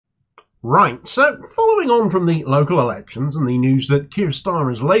Right, so following on from the local elections and the news that Keir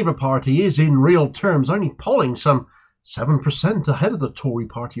Starmer's Labour Party is in real terms only polling some 7% ahead of the Tory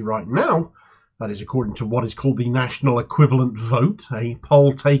Party right now, that is according to what is called the National Equivalent Vote, a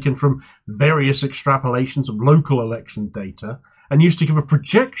poll taken from various extrapolations of local election data and used to give a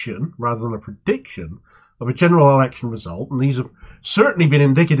projection rather than a prediction of a general election result, and these have certainly been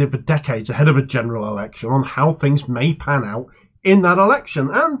indicative for decades ahead of a general election on how things may pan out in that election,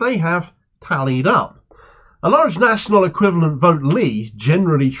 and they have tallied up. A large national equivalent vote lead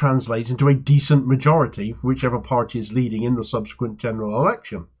generally translates into a decent majority for whichever party is leading in the subsequent general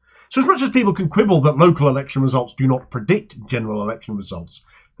election. So as much as people can quibble that local election results do not predict general election results,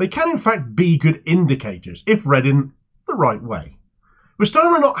 they can in fact be good indicators if read in the right way. With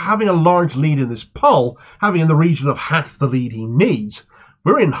Starmer not having a large lead in this poll, having in the region of half the lead he needs,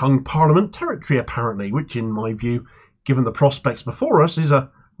 we're in hung parliament territory apparently, which in my view, given the prospects before us, is a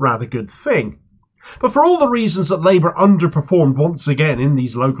rather good thing. But for all the reasons that Labour underperformed once again in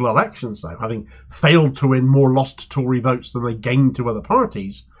these local elections, though, having failed to win more lost Tory votes than they gained to other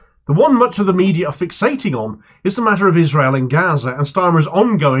parties, the one much of the media are fixating on is the matter of Israel and Gaza and Starmer's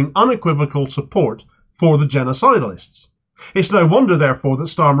ongoing unequivocal support for the genocidalists. It's no wonder, therefore, that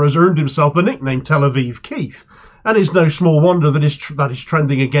Starmer has earned himself the nickname Tel Aviv Keith, and it's no small wonder that is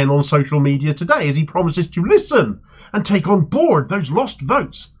trending again on social media today as he promises to listen and take on board those lost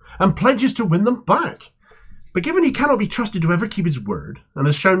votes and pledges to win them back. But given he cannot be trusted to ever keep his word and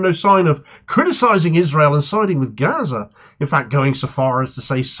has shown no sign of criticising Israel and siding with Gaza, in fact going so far as to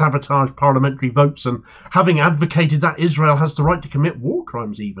say sabotage parliamentary votes and having advocated that Israel has the right to commit war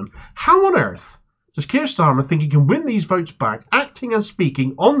crimes even, how on earth does Keir Starmer think he can win these votes back acting and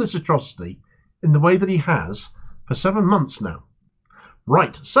speaking on this atrocity in the way that he has for 7 months now?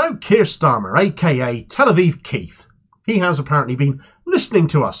 Right, so Keir Starmer, aka Tel Aviv Keith, he has apparently been listening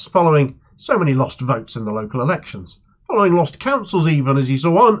to us following so many lost votes in the local elections, following lost councils even as he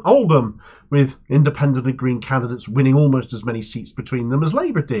saw Oldham, with independent and Green candidates winning almost as many seats between them as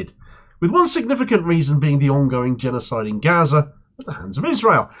Labour did, with one significant reason being the ongoing genocide in Gaza at the hands of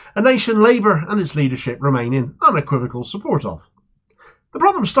Israel, a nation Labour and its leadership remain in unequivocal support of. The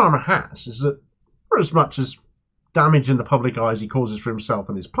problem Starmer has is that for as much as damage in the public eyes he causes for himself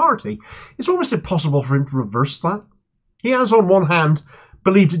and his party, it's almost impossible for him to reverse that. He has, on one hand,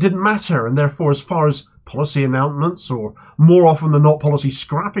 believed it didn't matter, and therefore, as far as policy announcements, or more often than not policy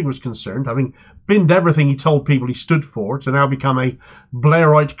scrapping was concerned, having binned everything he told people he stood for to now become a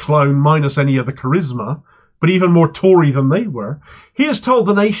Blairite clone minus any other charisma, but even more Tory than they were, he has told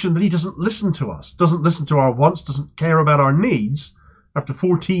the nation that he doesn't listen to us, doesn't listen to our wants, doesn't care about our needs, after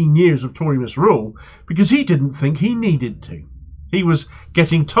 14 years of Tory misrule, because he didn't think he needed to. He was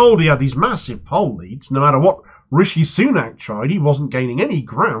getting told he had these massive poll leads, no matter what Rishi Sunak tried, he wasn't gaining any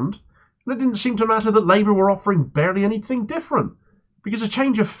ground, and it didn't seem to matter that Labour were offering barely anything different, because a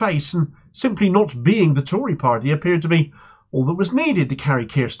change of face and simply not being the Tory party appeared to be all that was needed to carry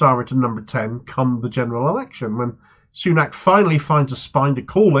Keir Starmer to number 10 come the general election, when Sunak finally finds a spine to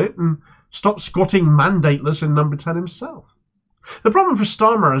call it and stops squatting mandateless in number 10 himself. The problem for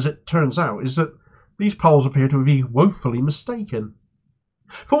Starmer, as it turns out, is that these polls appear to be woefully mistaken.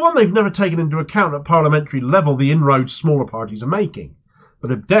 For one, they've never taken into account at parliamentary level the inroads smaller parties are making. The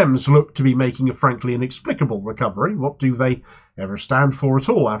Lib Dems look to be making a frankly inexplicable recovery. What do they ever stand for at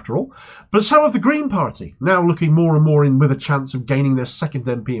all, after all? But so have the Green Party, now looking more and more in with a chance of gaining their second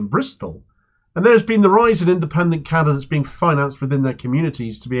MP in Bristol. And there's been the rise in independent candidates being financed within their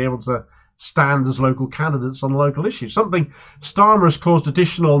communities to be able to stand as local candidates on local issues, something Starmer has caused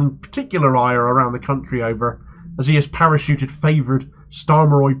additional and particular ire around the country over, as he has parachuted favoured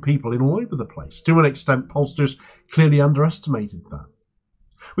Starmeroid people in all over the place. To an extent, pollsters clearly underestimated that.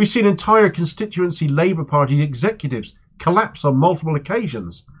 We've seen entire constituency Labour Party executives collapse on multiple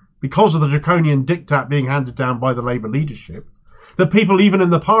occasions because of the draconian diktat being handed down by the Labour leadership, that people even in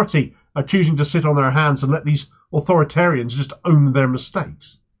the party are choosing to sit on their hands and let these authoritarians just own their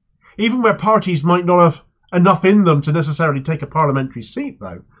mistakes. Even where parties might not have enough in them to necessarily take a parliamentary seat,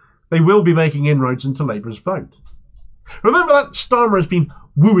 though, they will be making inroads into Labour's vote. Remember that Starmer has been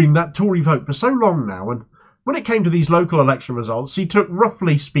wooing that Tory vote for so long now, and when it came to these local election results, he took,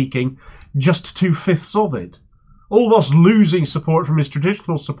 roughly speaking, just 2/5 of it, all whilst losing support from his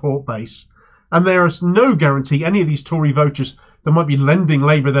traditional support base, and there is no guarantee any of these Tory voters that might be lending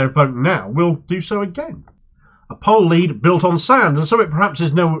Labour their vote now will do so again. A poll lead built on sand, and so it perhaps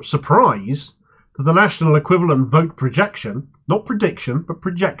is no surprise that the national equivalent vote projection, not prediction, but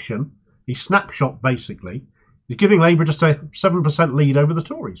projection, a snapshot basically, is giving Labour just a 7% lead over the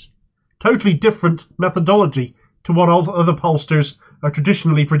Tories. Totally different methodology to what other pollsters are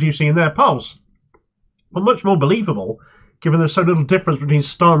traditionally producing in their polls. But much more believable, given there's so little difference between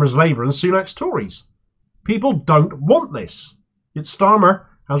Starmer's Labour and Sunak's Tories. People don't want this, yet Starmer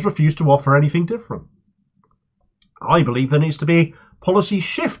has refused to offer anything different. I believe there needs to be a policy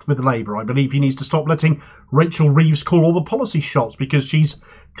shift with Labour. I believe he needs to stop letting Rachel Reeves call all the policy shots because she's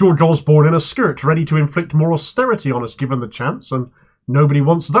George Osborne in a skirt, ready to inflict more austerity on us given the chance, and nobody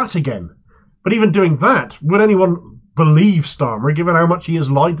wants that again. But even doing that, would anyone believe Starmer, given how much he has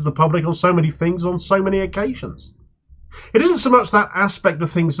lied to the public on so many things on so many occasions? It isn't so much that aspect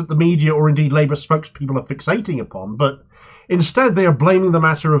of things that the media or indeed Labour spokespeople are fixating upon, but instead they are blaming the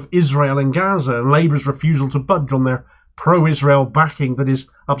matter of Israel and Gaza and Labour's refusal to budge on their pro-Israel backing that is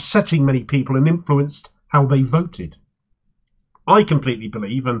upsetting many people and influenced how they voted. I completely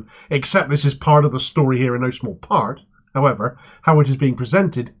believe and accept this is part of the story here in no small part. However, how it is being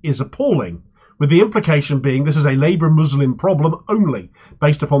presented is appalling, with the implication being this is a Labour-Muslim problem only,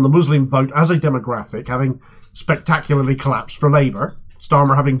 based upon the Muslim vote as a demographic having spectacularly collapsed for Labour,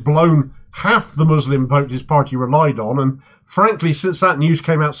 Starmer having blown half the Muslim vote his party relied on, and frankly, since that news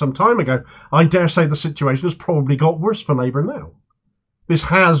came out some time ago, I dare say the situation has probably got worse for Labour now. This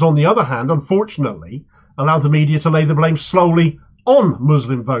has, on the other hand, unfortunately, allowed the media to lay the blame slowly on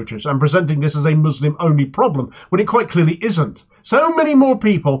Muslim voters and presenting this as a Muslim-only problem, when it quite clearly isn't. So many more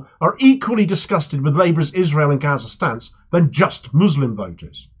people are equally disgusted with Labour's Israel and Gaza stance than just Muslim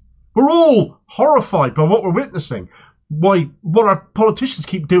voters. We're all horrified by what we're witnessing, what our politicians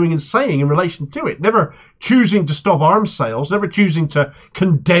keep doing and saying in relation to it, never choosing to stop arms sales, never choosing to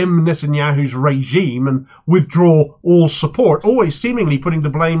condemn Netanyahu's regime and withdraw all support, always seemingly putting the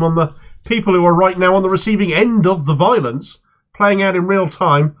blame on the people who are right now on the receiving end of the violence, playing out in real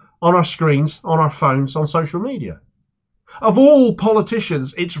time on our screens, on our phones, on social media. Of all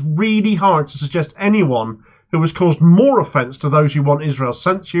politicians, it's really hard to suggest anyone who has caused more offence to those who want Israel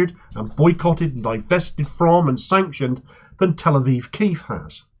censured and boycotted and divested from and sanctioned than Tel Aviv Keith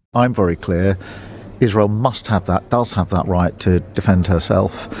has. I'm very clear. Israel does have that right to defend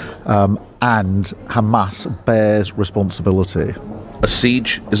herself, and Hamas bears responsibility. A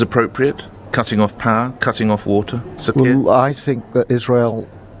siege is appropriate? Cutting off power, cutting off water? Well, I think that Israel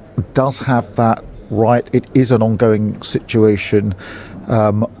does have that right. It is an ongoing situation.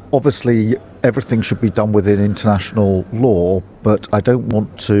 Obviously, everything should be done within international law, but I don't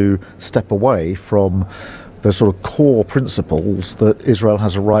want to step away from the sort of core principles that Israel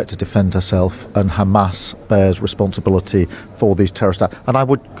has a right to defend herself and Hamas bears responsibility for these terrorist acts. And I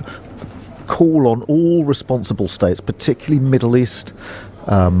would call on all responsible states, particularly Middle East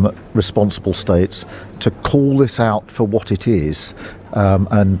responsible states, to call this out for what it is,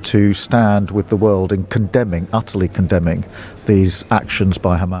 and to stand with the world in utterly condemning these actions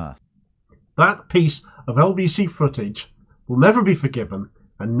by Hamas. That piece of LBC footage will never be forgiven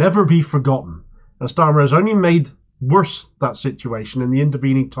and never be forgotten, and Starmer has only made worse that situation in the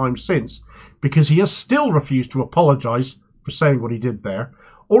intervening time since, because he has still refused to apologise for saying what he did there,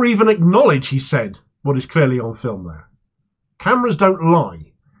 or even acknowledge he said what is clearly on film there. Cameras don't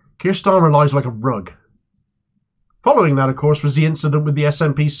lie. Keir Starmer lies like a rug. Following that, of course, was the incident with the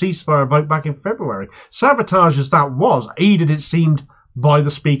SNP ceasefire vote back in February. Sabotage as that was, aided it seemed by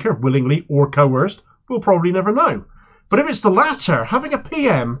the Speaker, willingly or coerced, we'll probably never know. But if it's the latter, having a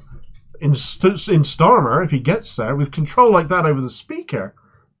PM in Starmer, if he gets there, with control like that over the Speaker,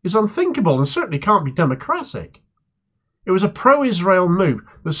 is unthinkable and certainly can't be democratic. It was a pro-Israel move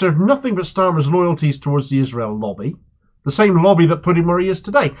that served nothing but Starmer's loyalties towards the Israel lobby, the same lobby that put him where he is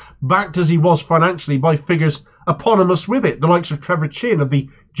today, backed as he was financially by figures eponymous with it, the likes of Trevor Chin of the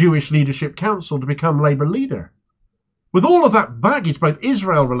Jewish Leadership Council to become Labour leader. With all of that baggage, both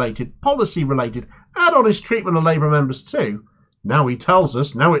Israel-related, policy-related, and on his treatment of Labour members too, now he tells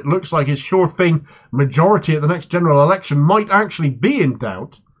us, now it looks like his sure thing majority at the next general election might actually be in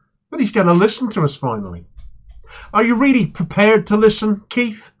doubt, that he's going to listen to us finally. Are you really prepared to listen,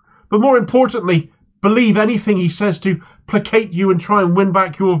 Keith? But more importantly, believe anything he says to placate you and try and win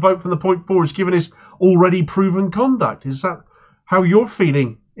back your vote from the point forwards, given his already proven conduct? Is that how you're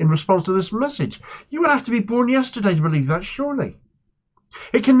feeling in response to this message? You would have to be born yesterday to believe that, surely.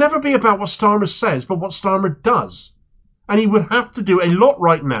 It can never be about what Starmer says, but what Starmer does. And he would have to do a lot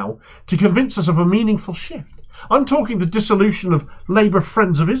right now to convince us of a meaningful shift. I'm talking the dissolution of Labour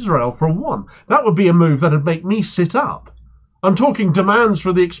Friends of Israel, for one. That would be a move that would make me sit up. I'm talking demands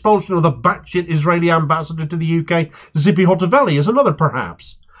for the expulsion of the batshit Israeli ambassador to the UK, Zippy Hotovely, as another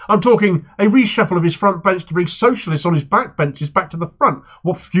perhaps. I'm talking a reshuffle of his front bench to bring socialists on his back benches back to the front,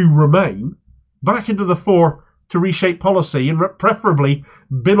 what few remain, back into the fore to reshape policy and preferably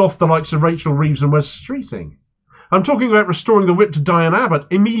bin off the likes of Rachel Reeves and Wes Streeting. I'm talking about restoring the whip to Diane Abbott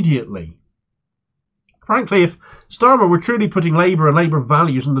immediately. Frankly, if Starmer were truly putting Labour and Labour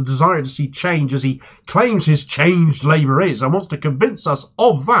values and the desire to see change as he claims his changed Labour is, and wants to convince us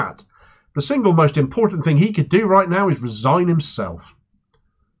of that, the single most important thing he could do right now is resign himself.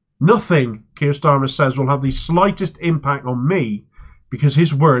 Nothing, Keir Starmer says, will have the slightest impact on me because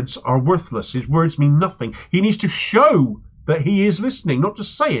his words are worthless. His words mean nothing. He needs to show that he is listening, not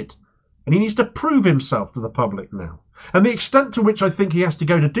just say it. And he needs to prove himself to the public now. And the extent to which I think he has to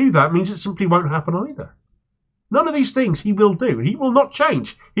go to do that means it simply won't happen either. None of these things he will do. He will not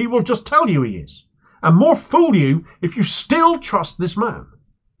change. He will just tell you he is. And more fool you if you still trust this man.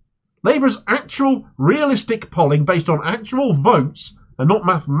 Labour's actual realistic polling based on actual votes and not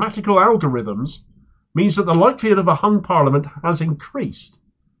mathematical algorithms means that the likelihood of a hung parliament has increased.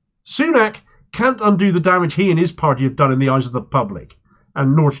 Sunak can't undo the damage he and his party have done in the eyes of the public,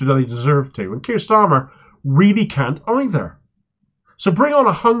 and nor should they deserve to. And Keir Starmer really can't either. So bring on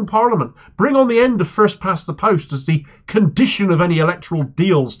a hung parliament. Bring on the end of first past the post as the condition of any electoral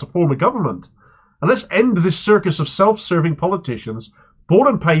deals to form a government. And let's end this circus of self-serving politicians bought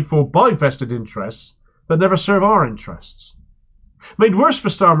and paid for by vested interests that never serve our interests. Made worse for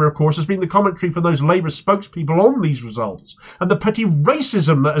Starmer, of course, has been the commentary from those Labour spokespeople on these results and the petty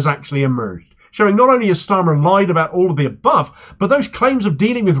racism that has actually emerged, showing not only has Starmer lied about all of the above, but those claims of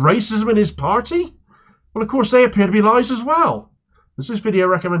dealing with racism in his party, well, of course, they appear to be lies as well, as this video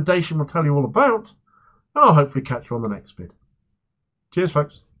recommendation will tell you all about, and I'll hopefully catch you on the next vid. Cheers,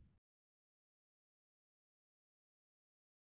 folks.